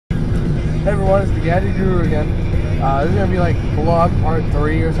Hey everyone, it's the Gadget Guru again. This is gonna be like vlog part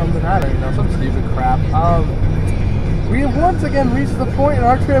 3 or something. I don't even know, some stupid crap. We have once again reached the point in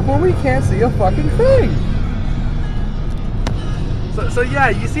our trip where we can't see a fucking thing. So yeah,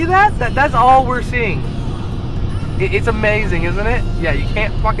 you see that? That's all we're seeing. It's amazing, isn't it? Yeah, you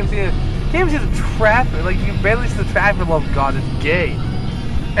can't fucking see it. You can't even see the traffic. Like, you can barely see the traffic. Oh god, it's gay.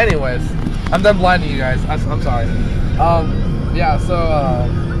 Anyways, I'm done blinding you guys. I'm sorry. Yeah, so,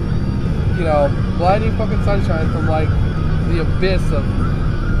 you know, blinding fucking sunshine from, like, the abyss of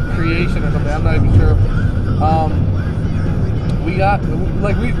creation or something. I'm not even sure. We got,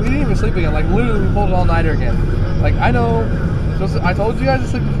 like, we didn't even sleep again. Like, literally, we pulled an all-nighter again. Like, I know, I told you guys to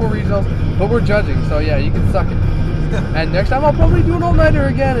sleep before regionals, but we're judging, so yeah, you can suck it. And next time I'll probably do an all-nighter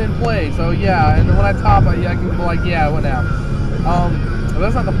again and play, so yeah, and then when I top, I can be like, yeah, I went out. But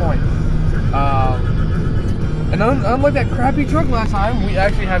that's not the point. And unlike that crappy truck last time, we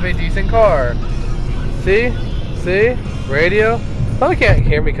actually have a decent car. See? See? Radio? Probably can't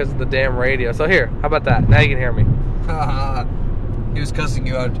hear me because of the damn radio. So here, how about that? Now you can hear me. He was cussing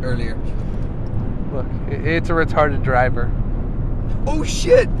you out earlier. Look, it's a retarded driver. Oh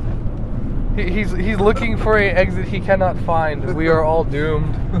shit! He's looking for an exit he cannot find. We are all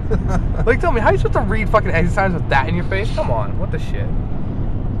doomed. Like, tell me, how are you supposed to read fucking exit signs with that in your face? Come on, what the shit?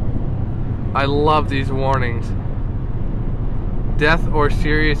 I love these warnings. Death or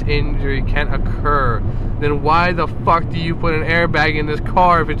serious injury can occur. Then why the fuck do you put an airbag in this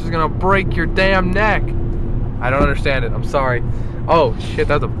car if it's just gonna break your damn neck? I don't understand it. I'm sorry. Oh shit,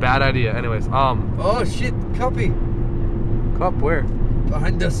 that's a bad idea. Anyways, Oh shit, copy. Cop where?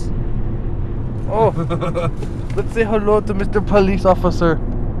 Behind us. Oh. Let's say hello to Mr. Police Officer.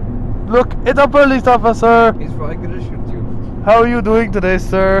 Look, it's a police officer. He's probably gonna shoot you. How are you doing today,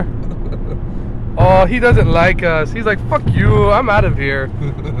 sir? Oh, he doesn't like us. He's like, fuck you, I'm out of here.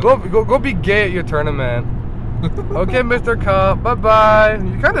 Go be gay at your tournament. Okay, Mr. Cop, bye-bye.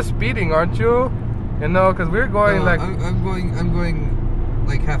 You're kind of speeding, aren't you? You know, because we're going no, like... I'm going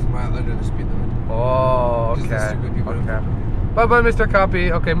like half a mile under the speed limit. Oh, okay. Okay. Bye-bye, Mr.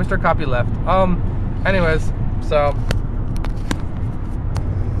 Copy. Okay, Mr. Copy left. Anyways, so...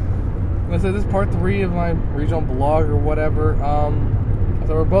 This is part 3 of my regional blog or whatever.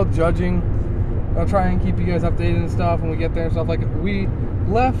 So we're both judging. I'll try and keep you guys updated and stuff when we get there and stuff. Like, we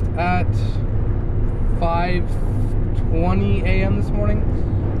left at 5:20 a.m. this morning.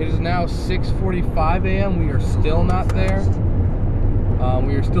 It is now 6:45 a.m. We are still not there.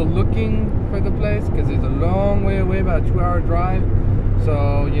 We are still looking for the place because it's a long way away, about a 2-hour drive.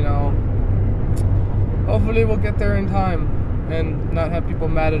 So, you know, hopefully we'll get there in time and not have people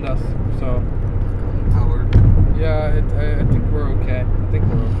mad at us. So, yeah, I think we're okay. I think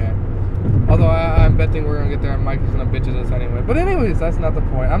we're okay. Although I'm betting we're gonna get there and Mike is gonna bitch at us anyway. But anyways, that's not the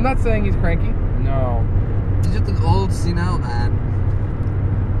point. I'm not saying he's cranky. No. He's just an old senile man.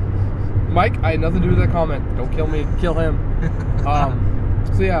 Mike, I had nothing to do with that comment. Don't kill me. Kill him.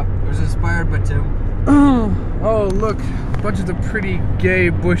 So yeah. It was inspired by Tim. Oh look, bunches of pretty gay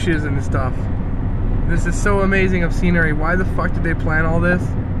bushes and stuff. This is so amazing of scenery. Why the fuck did they plan all this?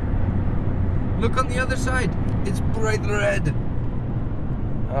 Look on the other side. It's bright red.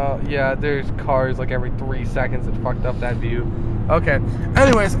 Yeah, there's cars like every 3 seconds that fucked up that view. Okay.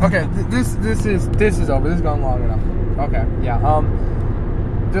 Anyways, okay, this is over. This has gone long enough. Okay, yeah.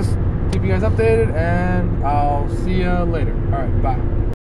 Just keep you guys updated, and I'll see you later. All right, bye.